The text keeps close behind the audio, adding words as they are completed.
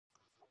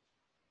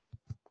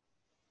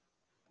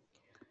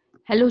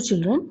Hello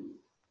children.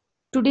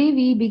 Today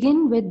we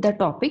begin with the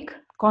topic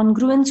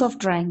congruence of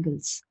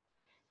triangles.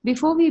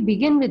 Before we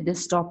begin with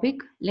this topic,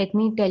 let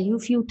me tell you a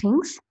few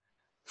things.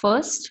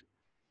 First,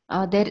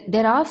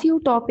 there are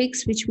few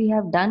topics which we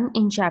have done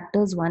in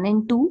chapters 1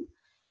 and 2,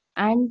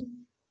 and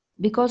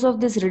because of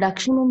this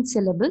reduction in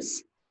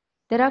syllabus,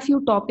 there are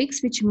few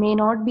topics which may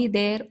not be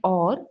there,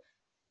 or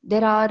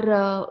there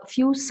are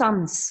few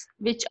sums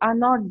which are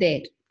not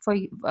there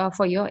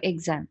for your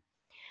exam.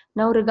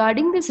 Now,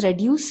 regarding this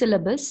reduced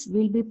syllabus,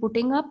 we'll be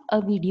putting up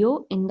a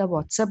video in the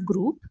WhatsApp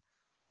group.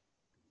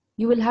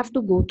 You will have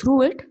to go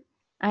through it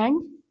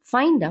and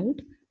find out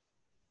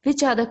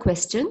which are the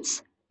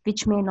questions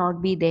which may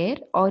not be there,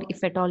 or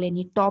if at all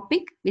any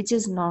topic which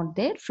is not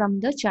there from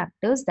the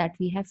chapters that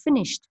we have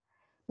finished,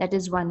 that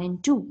is 1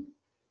 and 2,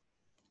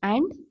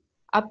 and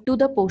up to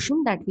the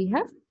portion that we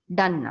have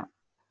done now.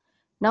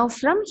 Now,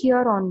 from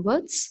here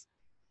onwards,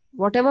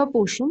 whatever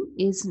portion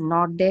is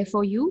not there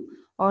for you,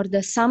 or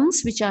the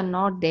sums which are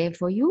not there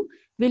for you,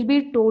 will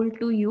be told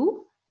to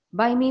you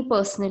by me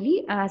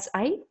personally as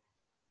I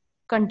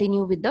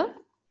continue with the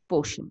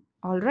portion.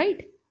 All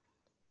right,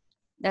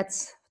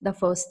 that's the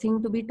first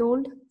thing to be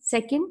told.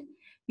 Second,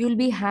 you'll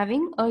be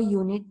having a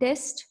unit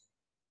test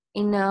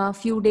in a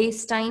few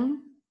days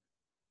time,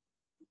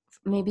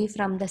 maybe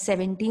from the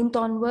 17th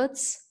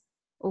onwards.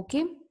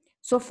 Okay,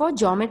 so for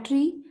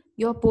geometry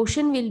your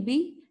portion will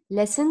be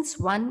lessons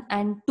 1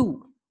 and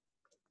 2.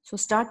 So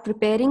start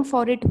preparing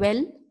for it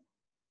well.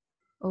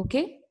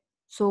 Okay,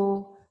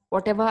 so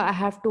whatever I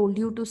have told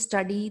you to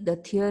study, the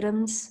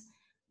theorems,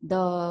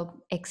 the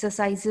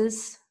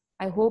exercises,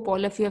 I hope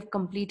all of you have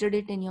completed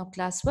it in your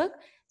classwork.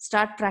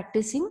 Start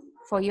practicing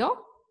for your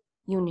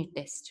unit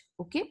test.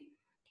 Okay,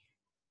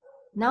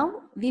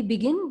 now we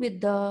begin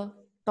with the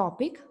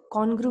topic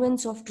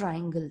congruence of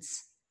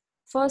triangles.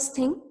 First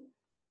thing,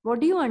 what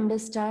do you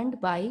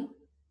understand by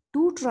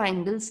two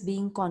triangles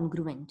being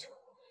congruent?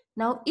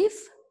 Now, if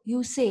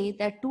you say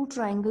that two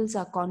triangles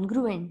are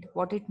congruent,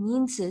 what it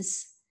means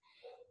is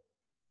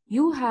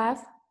you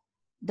have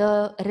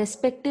the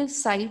respective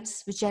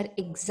sides which are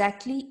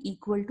exactly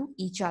equal to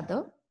each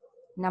other,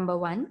 number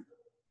one.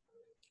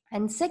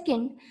 And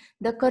second,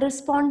 the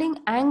corresponding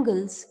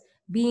angles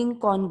being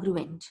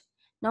congruent.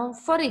 Now,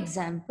 for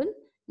example,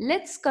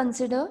 let's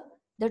consider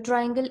the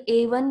triangle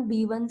A1,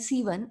 B1,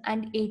 C1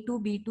 and A2,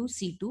 B2,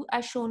 C2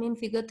 as shown in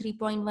figure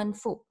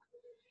 3.14.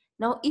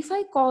 Now, if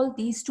I call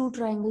these two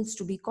triangles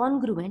to be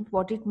congruent,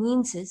 what it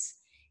means is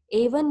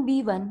A1,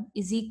 B1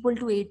 is equal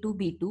to A2,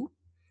 B2,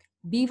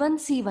 B1,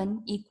 C1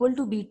 equal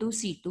to B2,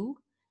 C2,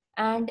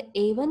 and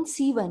A1,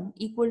 C1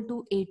 equal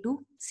to A2,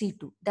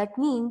 C2. That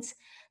means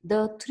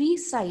the three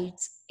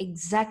sides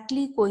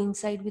exactly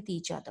coincide with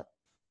each other.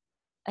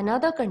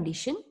 Another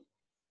condition,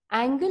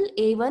 angle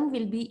A1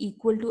 will be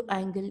equal to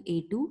angle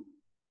A2,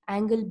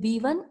 angle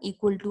B1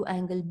 equal to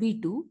angle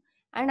B2,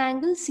 and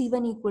angle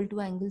C1 equal to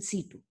angle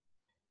C2.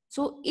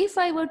 So if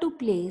I were to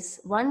place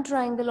one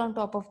triangle on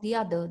top of the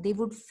other, they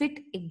would fit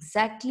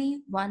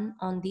exactly one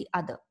on the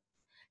other.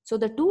 So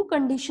the two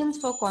conditions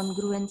for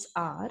congruence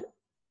are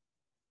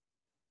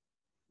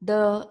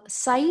the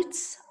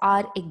sides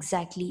are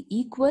exactly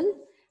equal,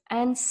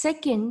 and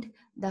second,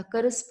 the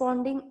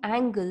corresponding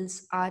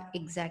angles are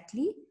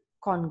exactly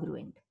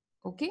congruent.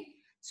 Okay,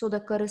 so the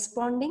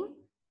corresponding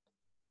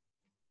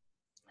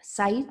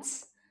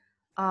sides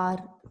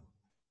are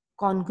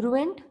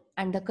congruent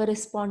and the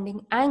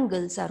corresponding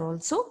angles are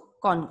also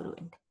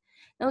congruent.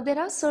 Now there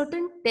are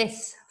certain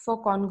tests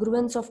for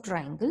congruence of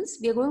triangles.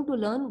 We are going to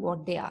learn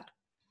what they are.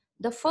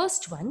 The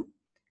first one,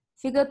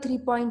 figure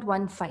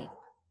 3.15.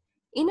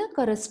 In a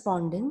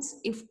correspondence,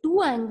 if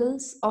two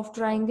angles of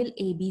triangle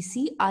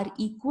ABC are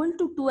equal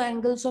to two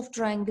angles of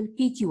triangle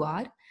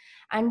PQR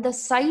and the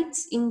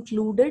sides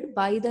included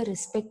by the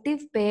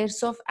respective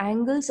pairs of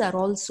angles are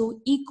also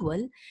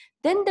equal,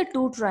 then the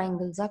two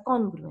triangles are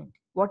congruent.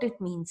 What it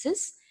means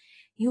is,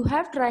 you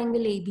have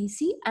triangle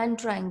ABC and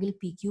triangle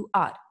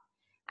PQR.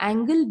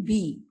 Angle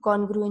B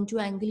congruent to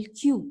angle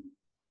Q,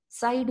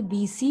 side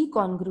BC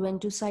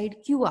congruent to side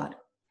QR,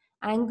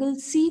 angle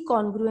C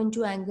congruent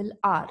to angle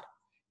R.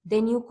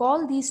 Then you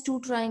call these two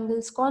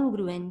triangles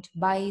congruent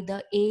by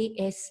the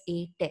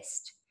ASA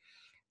test.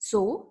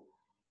 So,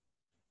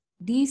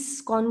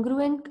 these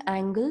congruent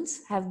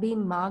angles have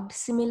been marked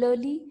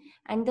similarly,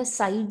 and the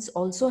sides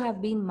also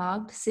have been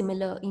marked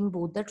similar in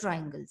both the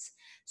triangles.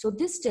 So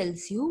this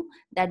tells you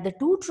that the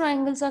two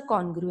triangles are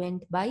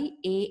congruent by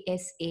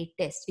ASA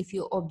test. If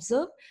you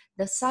observe,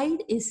 the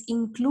side is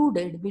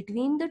included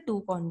between the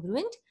two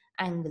congruent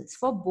angles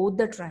for both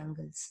the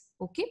triangles.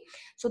 Okay,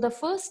 so the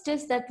first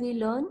test that we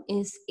learn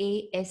is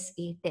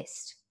ASA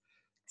test.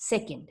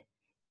 Second,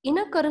 in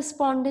a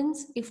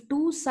correspondence, if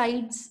two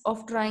sides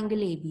of triangle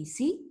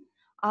ABC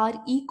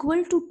are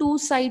equal to two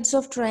sides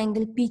of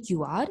triangle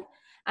PQR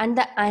and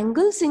the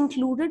angles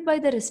included by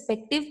the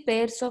respective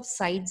pairs of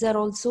sides are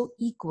also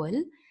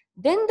equal,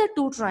 then the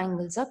two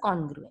triangles are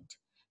congruent.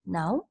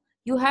 Now,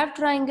 you have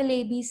triangle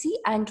ABC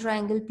and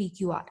triangle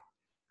PQR.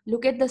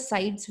 Look at the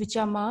sides which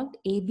are marked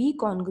AB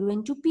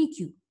congruent to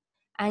PQ,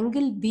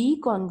 angle B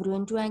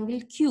congruent to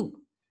angle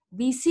Q,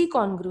 BC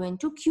congruent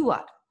to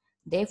QR.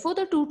 Therefore,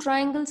 the two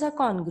triangles are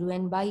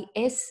congruent by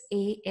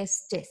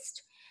SAS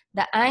test.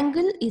 The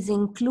angle is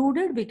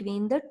included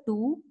between the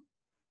two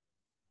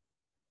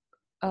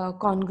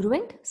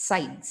congruent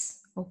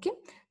sides. Okay.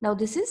 Now,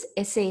 this is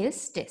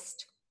SAS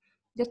test.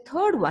 The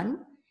third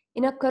one,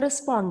 in a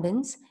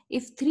correspondence,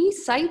 if three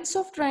sides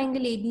of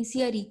triangle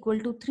ABC are equal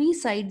to three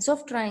sides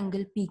of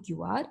triangle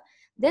PQR,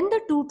 then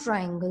the two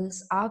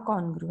triangles are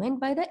congruent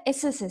by the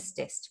SSS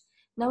test.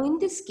 Now, in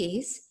this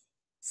case,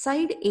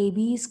 side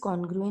AB is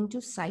congruent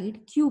to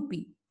side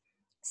QP,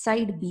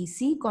 side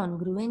BC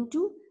congruent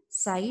to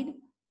side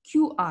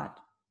QR,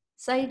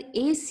 side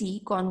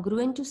AC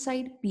congruent to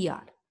side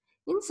PR.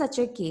 In such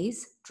a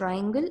case,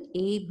 triangle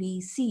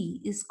ABC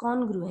is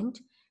congruent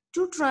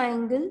to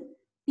triangle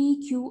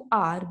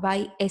PQR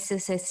by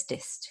SSS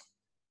test.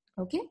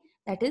 Okay,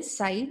 that is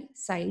side,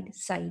 side,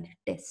 side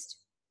test.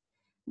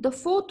 The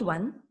fourth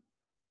one,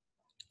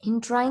 in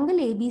triangle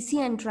ABC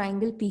and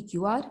triangle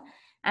PQR,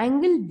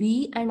 angle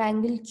B and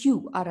angle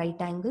Q are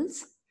right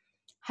angles.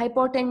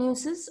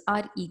 Hypotenuses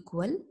are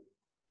equal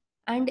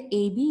and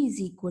AB is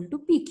equal to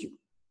PQ.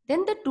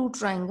 Then the two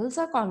triangles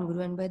are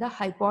congruent by the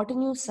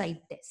hypotenuse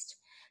side test.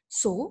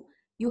 So,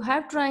 you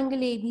have triangle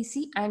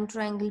ABC and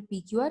triangle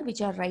PQR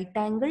which are right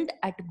angled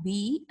at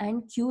B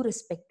and Q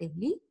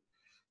respectively.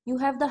 You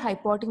have the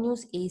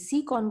hypotenuse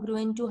AC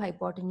congruent to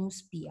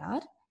hypotenuse PR.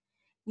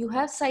 You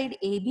have side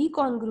AB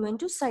congruent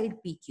to side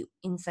PQ.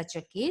 In such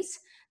a case,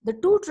 the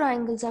two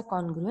triangles are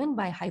congruent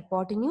by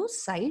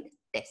hypotenuse side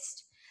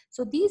test.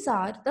 So these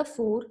are the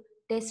four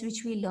tests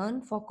which we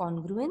learn for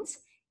congruence: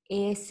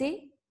 ASA,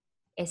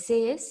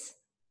 SAS,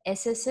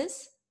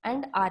 SSS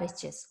and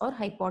RHS or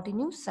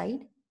hypotenuse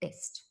side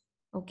test.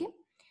 Okay.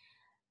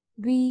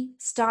 We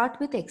start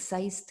with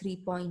exercise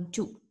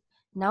 3.2.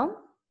 Now,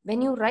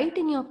 when you write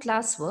in your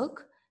classwork,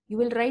 you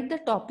will write the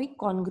topic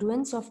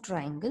congruence of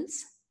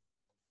triangles.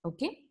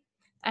 Okay,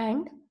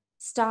 and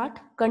start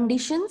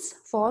conditions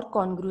for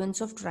congruence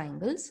of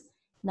triangles.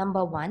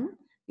 Number one,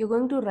 you're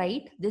going to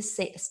write this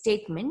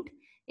statement: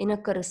 in a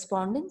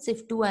correspondence,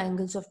 if two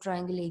angles of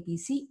triangle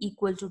ABC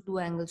equal to two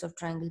angles of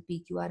triangle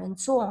PQR and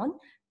so on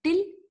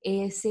till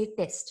ASA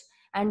test,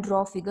 and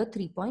draw figure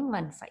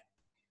 3.15.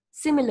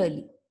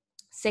 Similarly,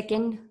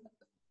 second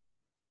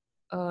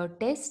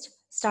test,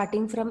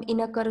 starting from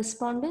inner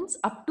correspondence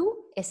up to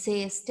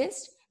SAS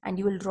test, and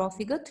you will draw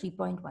figure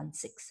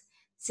 3.16.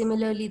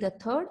 Similarly, the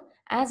third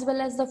as well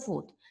as the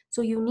fourth.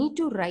 So you need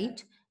to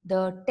write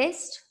the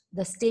test,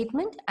 the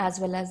statement as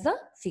well as the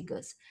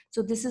figures.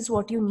 So this is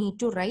what you need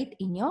to write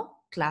in your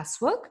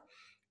classwork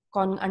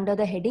under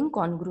the heading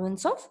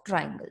congruence of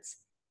triangles.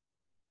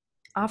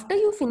 After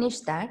you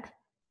finish that,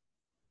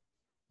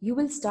 you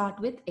will start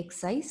with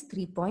exercise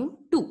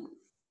 3.2.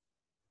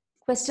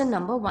 Question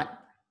number 1.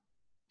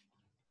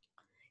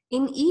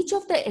 In each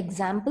of the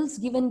examples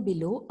given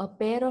below, a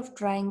pair of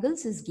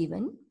triangles is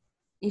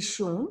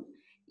shown.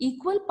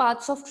 Equal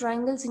parts of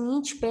triangles in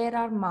each pair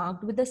are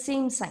marked with the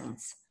same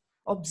signs.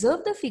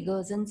 Observe the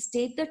figures and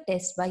state the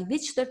test by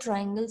which the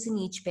triangles in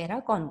each pair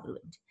are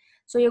congruent.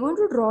 So you're going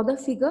to draw the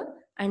figure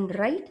and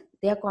write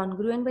they are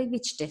congruent by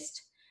which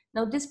test.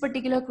 Now this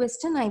particular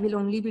question I will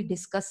only be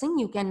discussing.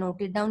 You can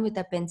note it down with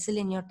a pencil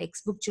in your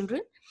textbook,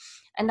 children.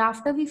 And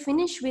after we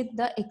finish with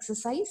the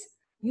exercise,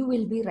 you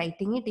will be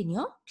writing it in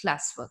your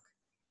classwork.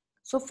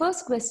 So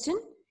first question,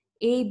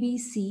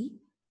 ABC,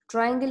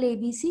 triangle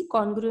ABC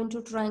congruent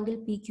to triangle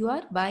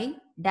PQR by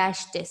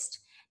dash test.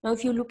 Now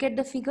if you look at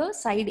the figure,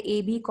 side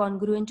AB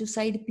congruent to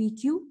side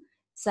PQ,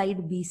 side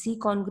BC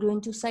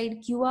congruent to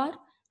side QR,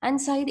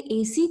 and side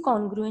AC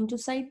congruent to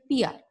side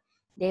PR.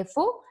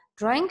 Therefore,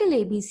 triangle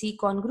ABC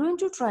congruent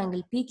to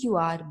triangle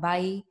PQR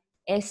by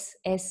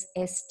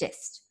SSS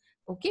test.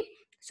 Okay.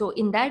 So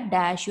in that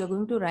dash, you are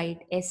going to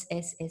write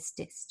SSS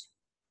test.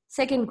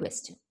 Second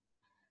question.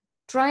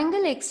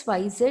 Triangle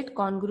XYZ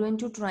congruent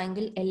to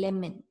triangle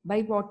LMN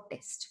by what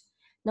test?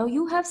 Now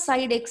you have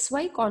side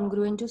XY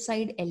congruent to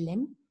side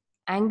LM,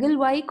 angle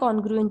Y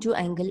congruent to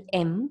angle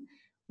M,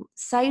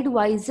 side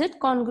YZ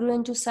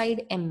congruent to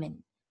side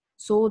MN.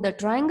 So the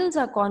triangles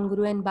are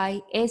congruent by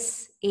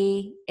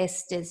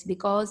SAS test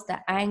because the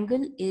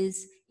angle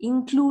is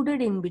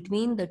included in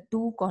between the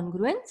two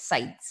congruent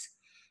sides.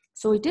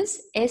 So it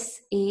is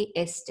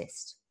SAS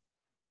test.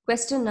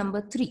 Question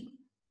number 3.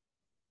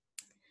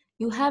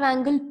 You have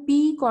angle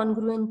P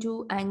congruent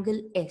to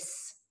angle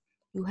S.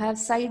 You have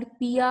side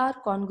PR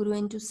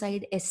congruent to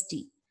side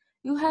ST.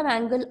 You have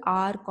angle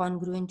R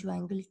congruent to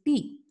angle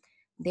T.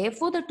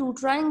 Therefore, the two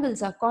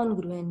triangles are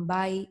congruent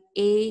by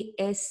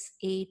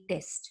ASA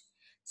test.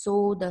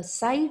 So, the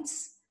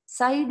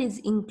side is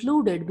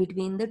included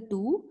between the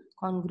two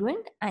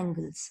congruent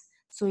angles.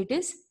 So, it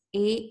is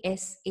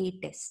ASA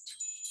test.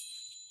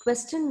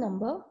 Question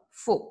number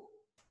 4.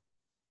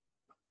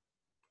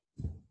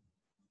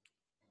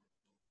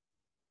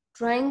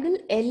 Triangle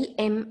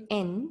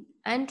LMN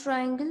and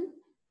triangle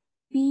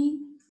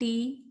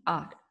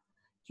PTR.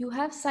 You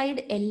have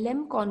side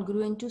LM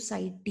congruent to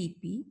side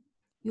TP.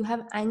 You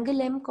have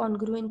angle M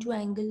congruent to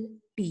angle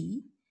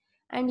T.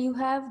 and you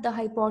have the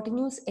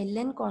hypotenuse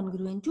ln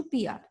congruent to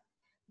PR.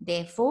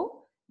 Therefore,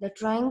 the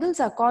triangles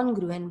are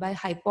congruent by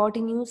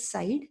hypotenuse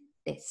side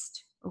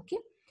test. Okay,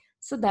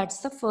 so that's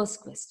the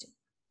first question.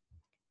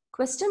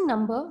 Question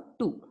number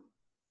 2.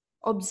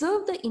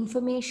 Observe the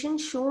information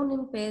shown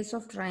in pairs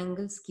of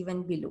triangles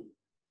given below.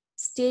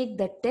 State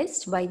the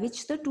test by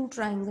which the two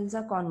triangles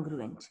are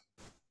congruent.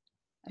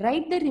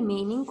 Write the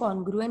remaining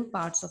congruent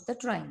parts of the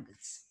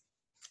triangles.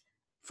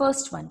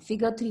 First one,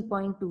 figure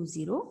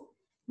 3.20.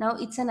 Now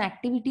it's an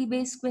activity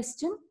based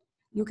question.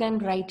 You can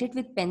write it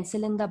with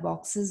pencil in the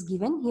boxes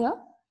given here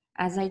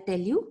as I tell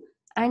you,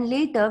 and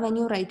later when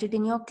you write it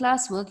in your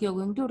classwork, you're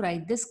going to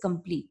write this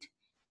complete.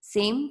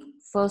 Same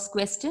first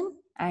question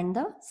and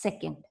the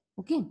second.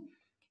 Okay.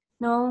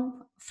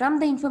 Now from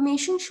the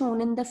information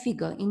shown in the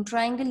figure in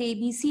triangle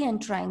ABC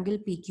and triangle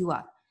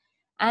PQR,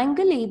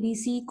 angle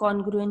ABC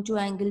congruent to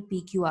angle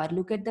PQR.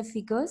 Look at the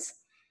figures.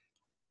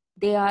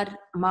 They are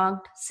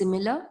marked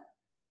similar.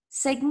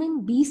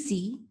 Segment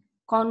BC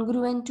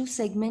congruent to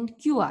segment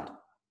QR.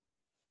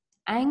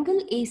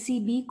 Angle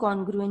ACB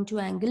congruent to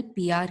angle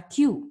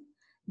PRQ.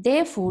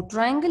 Therefore,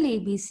 triangle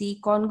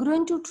ABC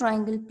congruent to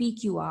triangle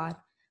PQR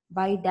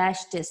by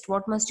dash test.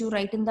 What must you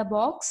write in the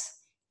box?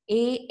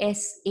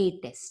 ASA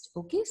test.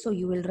 Okay, so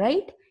you will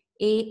write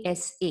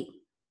ASA.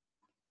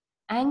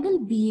 Angle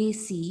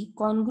BAC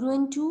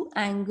congruent to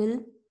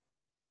angle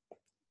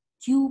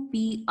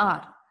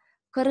QPR,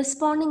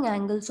 corresponding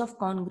angles of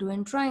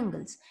congruent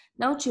triangles.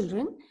 Now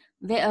children,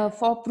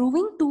 for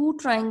proving two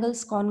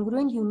triangles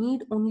congruent, you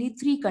need only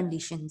three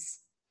conditions.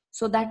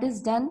 So that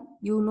is done.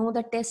 You know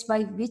the test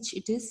by which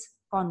it is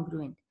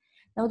congruent.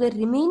 Now the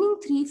remaining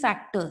three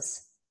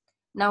factors.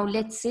 Now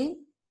let's say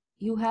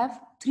you have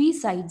three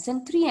sides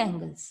and three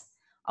angles.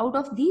 Out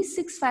of these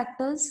six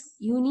factors,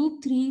 you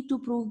need three to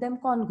prove them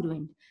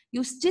congruent.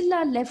 You still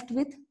are left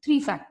with three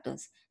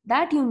factors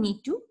that you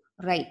need to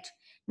write.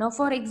 Now,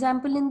 for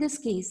example, in this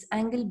case,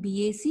 angle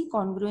BAC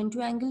congruent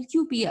to angle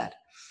QPR.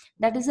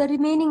 That is the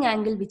remaining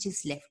angle which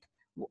is left.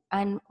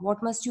 And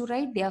what must you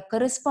write? They are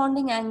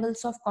corresponding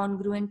angles of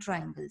congruent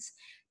triangles.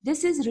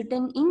 This is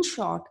written in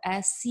short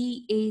as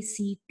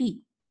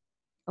CACT.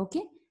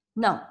 Okay.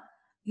 Now,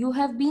 you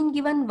have been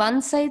given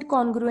one side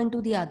congruent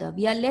to the other.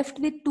 We are left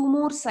with two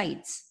more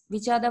sides.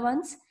 Which are the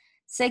ones?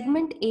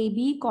 Segment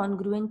AB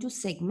congruent to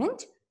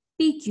segment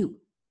PQ.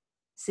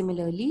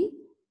 Similarly,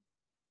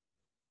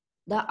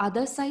 the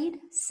other side,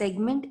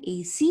 segment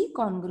AC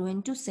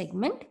congruent to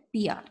segment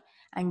PR.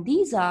 And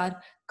these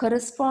are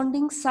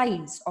corresponding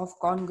sides of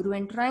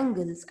congruent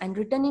triangles and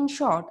written in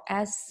short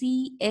as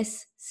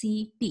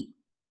CSCT.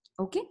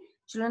 Okay,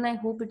 children, I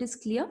hope it is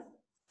clear.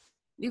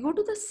 We go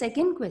to the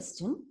second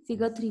question,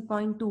 figure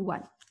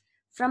 3.21.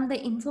 From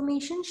the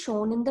information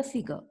shown in the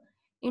figure,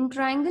 in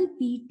triangle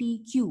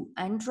PTQ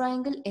and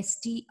triangle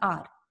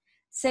STR,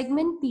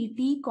 segment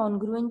PT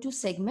congruent to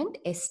segment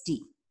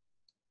ST.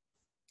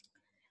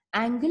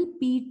 Angle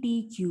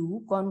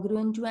PTQ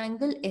congruent to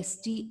angle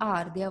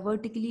STR, they are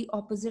vertically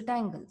opposite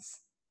angles.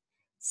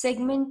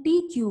 Segment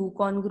TQ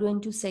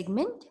congruent to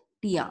segment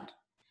TR.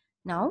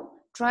 Now,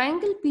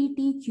 triangle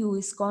PTQ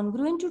is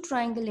congruent to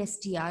triangle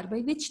STR by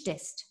which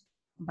test?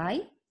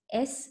 By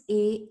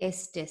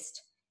SAS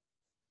test.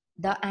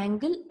 The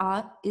angle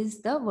R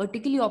is the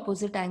vertically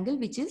opposite angle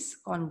which is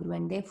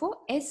congruent. Therefore,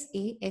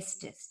 SAS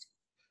test.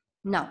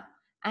 Now,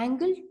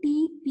 angle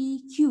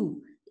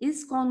TPQ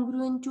is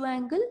congruent to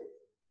angle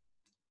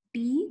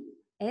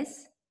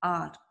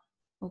TSR.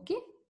 Okay,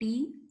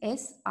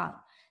 TSR.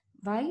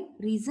 Why?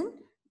 Reason?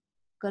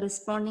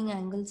 Corresponding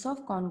angles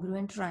of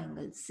congruent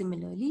triangles.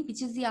 Similarly,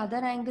 which is the other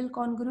angle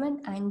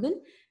congruent?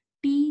 Angle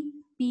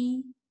TPQ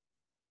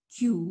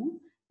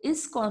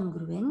is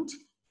congruent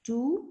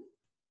to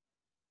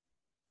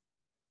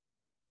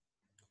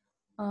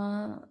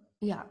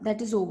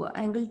that is over.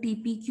 Angle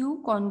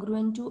TPQ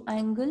congruent to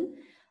angle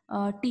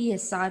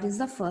TSR is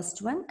the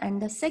first one,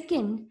 and the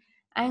second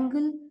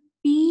angle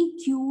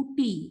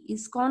PQT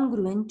is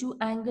congruent to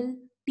angle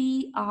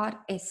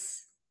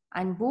TRS,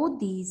 and both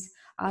these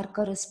are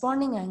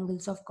corresponding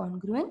angles of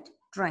congruent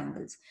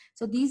triangles.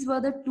 So these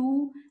were the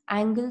two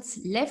angles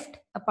left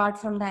apart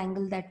from the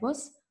angle that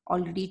was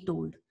already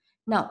told.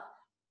 Now,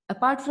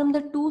 apart from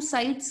the two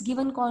sides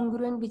given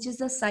congruent, which is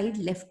the side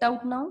left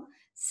out now?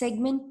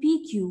 Segment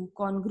PQ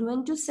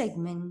congruent to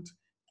segment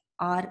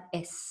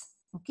RS.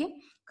 Okay,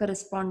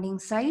 corresponding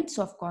sides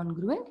of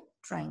congruent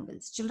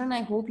triangles. Children,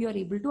 I hope you are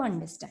able to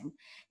understand.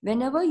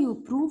 Whenever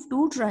you prove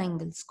two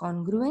triangles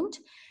congruent,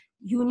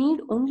 you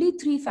need only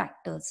three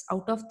factors.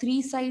 Out of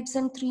three sides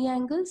and three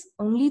angles,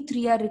 only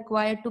three are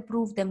required to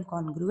prove them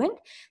congruent.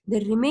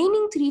 The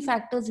remaining three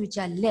factors which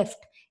are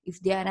left,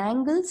 if they are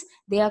angles,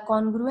 they are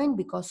congruent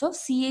because of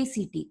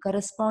CACT,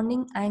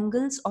 corresponding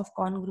angles of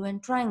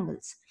congruent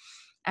triangles.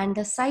 And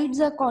the sides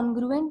are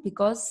congruent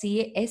because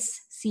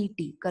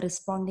CASCT,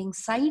 corresponding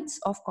sides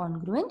of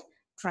congruent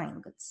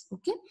triangles.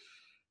 Okay.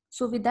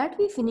 So with that,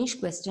 we finish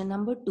question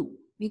number 2.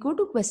 We go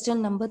to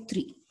question number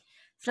 3.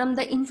 From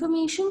the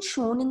information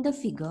shown in the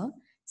figure,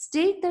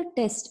 State the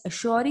test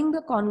assuring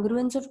the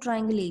congruence of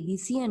triangle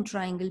ABC and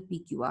triangle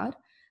PQR.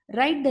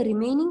 Write the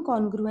remaining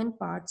congruent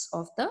parts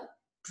of the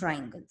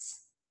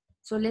triangles.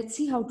 So let's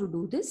see how to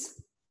do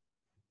this.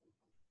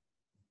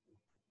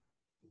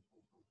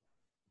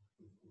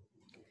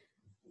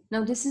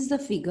 Now this is the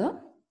figure.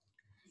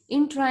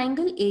 In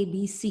triangle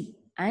ABC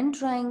and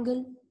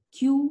triangle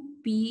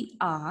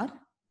QPR,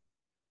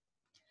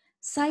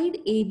 side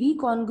AB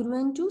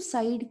congruent to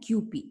side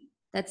QP,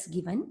 that's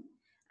given.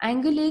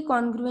 Angle A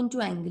congruent to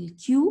angle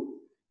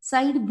Q,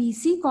 side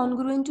BC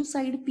congruent to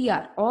side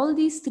PR. All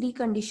these three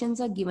conditions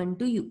are given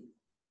to you.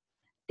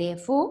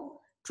 Therefore,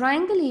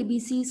 triangle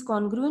ABC is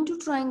congruent to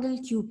triangle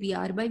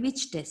QPR by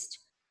which test?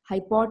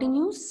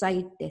 Hypotenuse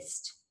side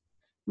test.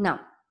 Now,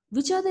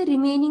 which are the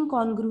remaining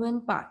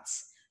congruent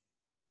parts?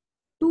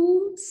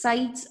 Two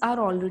sides are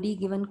already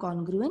given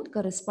congruent,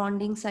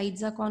 corresponding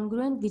sides are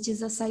congruent, which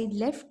is the side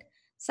left,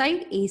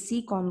 side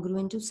AC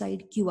congruent to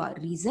side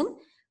QR. Reason,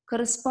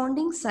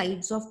 corresponding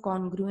sides of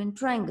congruent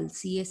triangle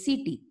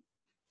CACT.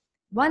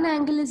 One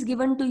angle is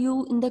given to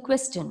you in the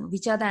question.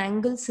 Which are the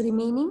angles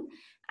remaining?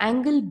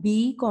 Angle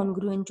B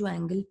congruent to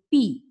angle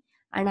P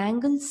and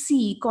angle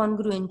C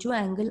congruent to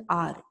angle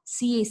R,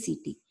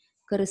 CACT,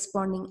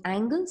 corresponding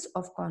angles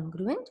of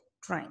congruent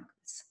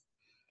triangles.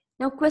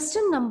 Now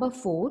question number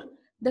 4,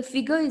 the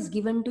figure is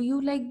given to you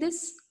like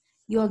this.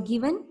 You are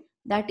given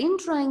that in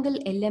triangle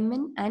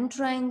LMN and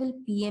triangle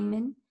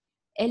PMN,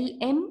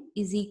 LM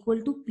is equal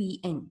to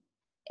PN,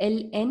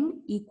 LN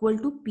equal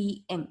to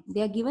PM.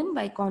 They are given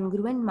by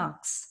congruent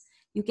marks.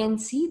 You can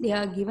see they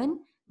are given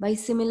by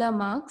similar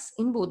marks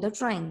in both the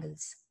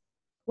triangles.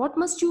 What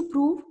must you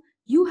prove?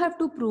 You have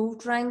to prove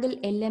triangle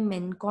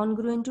LMN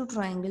congruent to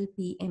triangle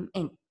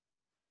PMN.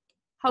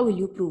 How will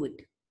you prove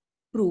it?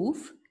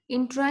 Proof: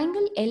 in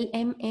triangle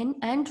LMN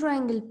and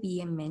triangle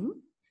PMN,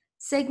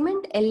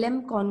 segment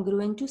LM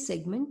congruent to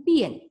segment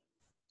PN.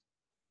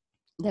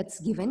 That's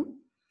given.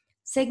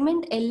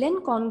 Segment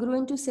LN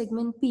congruent to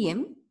segment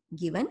PM,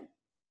 given.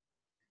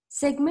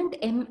 Segment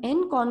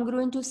MN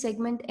congruent to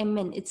segment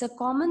MN. It's a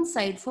common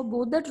side for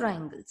both the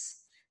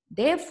triangles.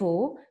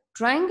 Therefore,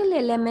 triangle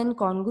LMN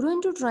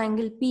congruent to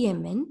triangle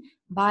PMN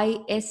by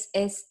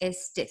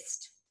SSS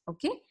test.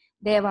 Okay.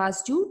 They have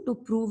asked you to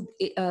prove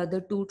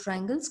the two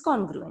triangles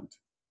congruent.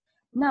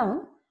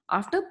 Now,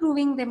 after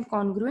proving them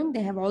congruent,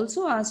 they have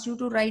also asked you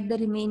to write the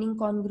remaining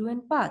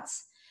congruent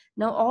parts.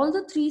 Now, all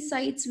the three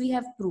sides we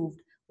have proved.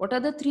 What are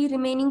the three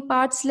remaining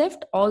parts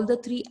left? All the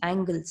three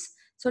angles.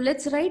 So,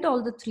 let's write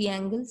all the three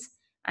angles.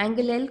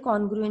 Angle L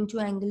congruent to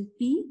angle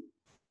P,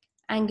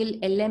 angle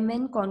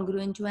LMN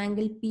congruent to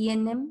angle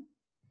PNM,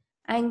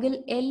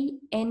 angle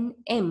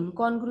LNM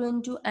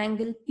congruent to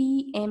angle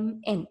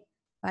PMN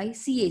by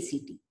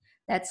CACT.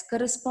 That's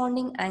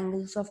corresponding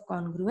angles of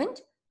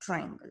congruent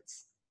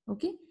triangles.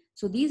 Okay,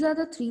 so these are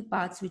the three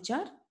parts which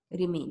are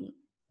remaining.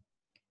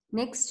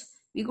 Next,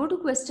 we go to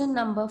question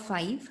number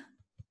 5.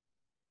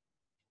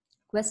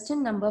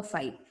 Question number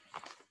 5.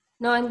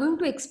 Now I'm going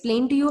to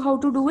explain to you how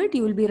to do it.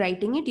 You will be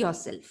writing it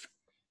yourself.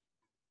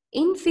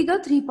 In figure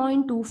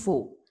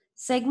 3.24,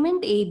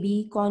 segment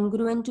AB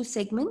congruent to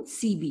segment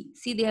CB.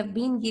 See, they have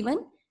been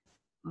given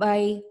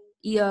by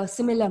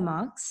similar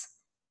marks.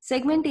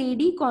 Segment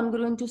AD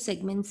congruent to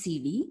segment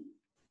CD.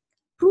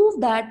 Prove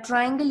that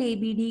triangle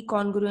ABD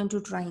congruent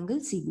to triangle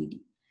CBD.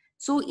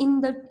 So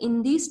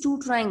in these two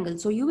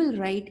triangles, so you will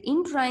write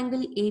in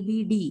triangle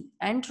ABD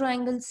and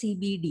triangle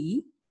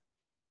CBD,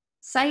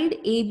 side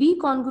AB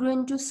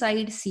congruent to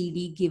side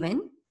CD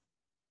given,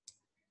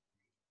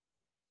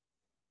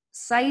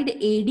 side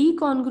AD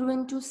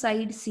congruent to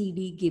side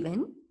CD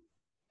given,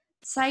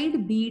 side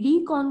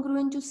BD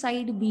congruent to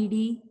side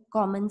BD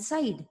common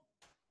side.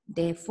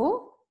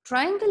 Therefore,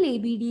 triangle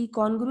ABD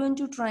congruent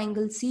to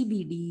triangle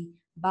CBD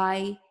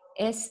by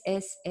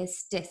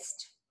SSS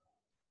test.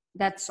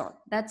 That's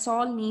all. That's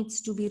all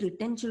needs to be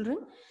written, children.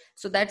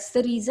 So that's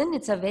the reason.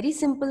 It's a very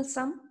simple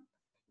sum.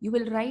 You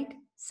will write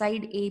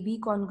side AB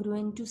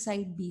congruent to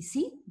side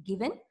BC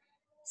given,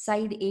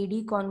 side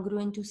AD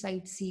congruent to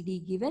side CD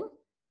given,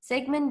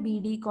 segment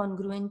BD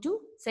congruent to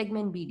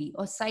segment BD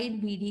or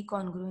side BD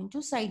congruent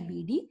to side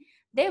BD.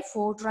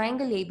 Therefore,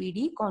 triangle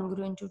ABD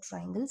congruent to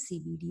triangle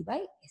CBD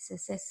by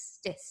SSS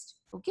test.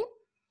 Okay.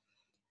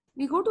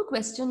 We go to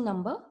question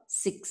number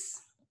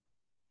 6.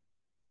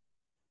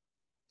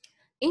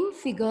 In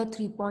figure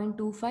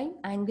 3.25,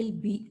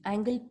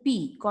 angle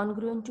P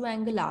congruent to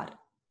angle R.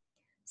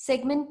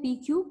 Segment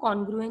PQ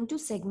congruent to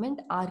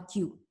segment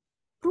RQ.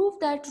 Prove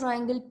that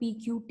triangle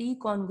PQT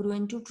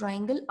congruent to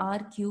triangle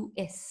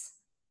RQS.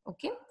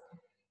 Okay.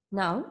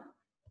 Now,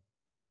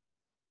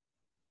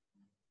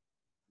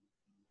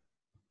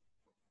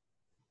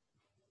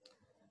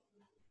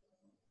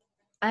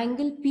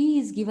 angle P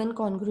is given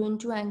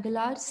congruent to angle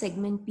R.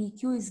 Segment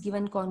PQ is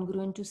given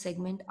congruent to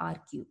segment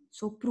RQ.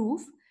 So,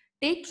 proof.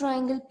 Take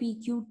triangle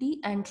PQT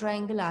and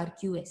triangle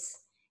RQS.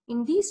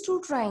 In these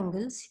two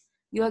triangles,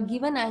 you are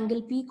given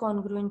angle P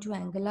congruent to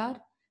angle R,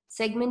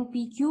 segment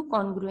PQ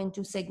congruent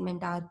to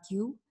segment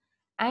RQ,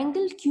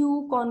 Angle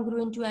Q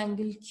congruent to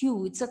angle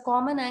Q, it's a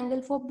common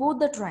angle for both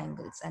the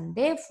triangles, and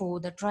therefore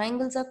the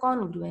triangles are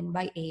congruent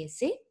by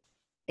ASA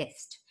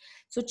test.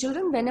 So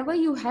children, whenever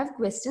you have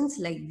questions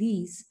like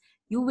these,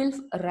 you will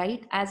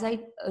write as I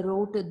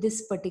wrote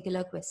this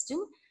particular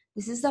question.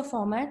 This is the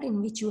format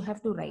in which you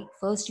have to write.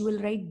 First you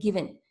will write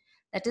given.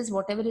 That is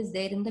whatever is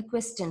there in the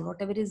question,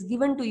 whatever is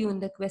given to you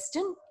in the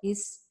question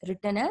is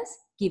written as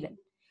given.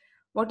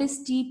 What is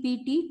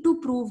TPT? To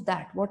prove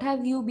that. What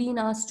have you been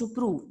asked to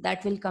prove?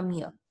 That will come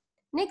here.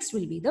 Next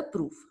will be the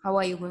proof. How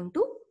are you going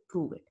to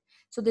prove it?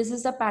 So this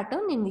is the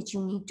pattern in which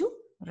you need to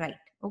write.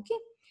 Okay.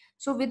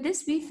 So with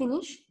this we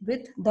finish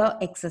with the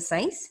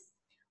exercise.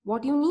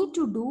 What you need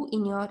to do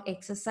in your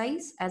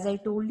exercise, as I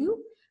told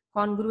you,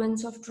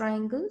 congruence of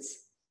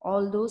triangles,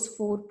 all those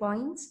 4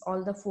 points,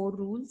 all the 4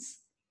 rules.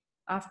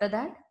 After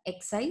that,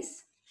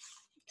 exercise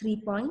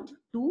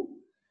 3.2.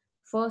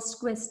 First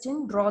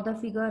question, draw the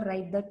figure,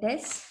 write the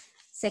test.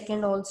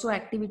 Second, also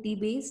activity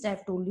based.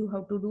 I've told you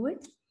how to do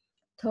it.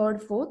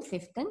 Third, fourth,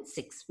 fifth, and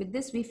sixth. With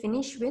this, we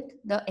finish with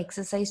the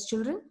exercise,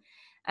 children.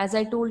 As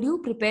I told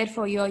you, prepare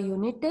for your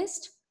unit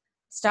test.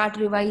 Start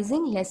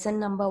revising lesson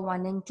number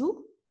 1 and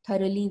 2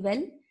 thoroughly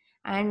well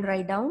and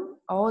write down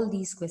all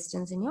these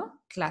questions in your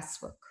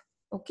classwork.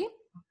 Okay.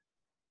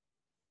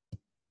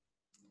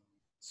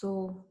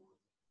 So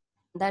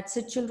that's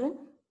it, children.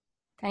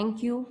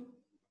 Thank you.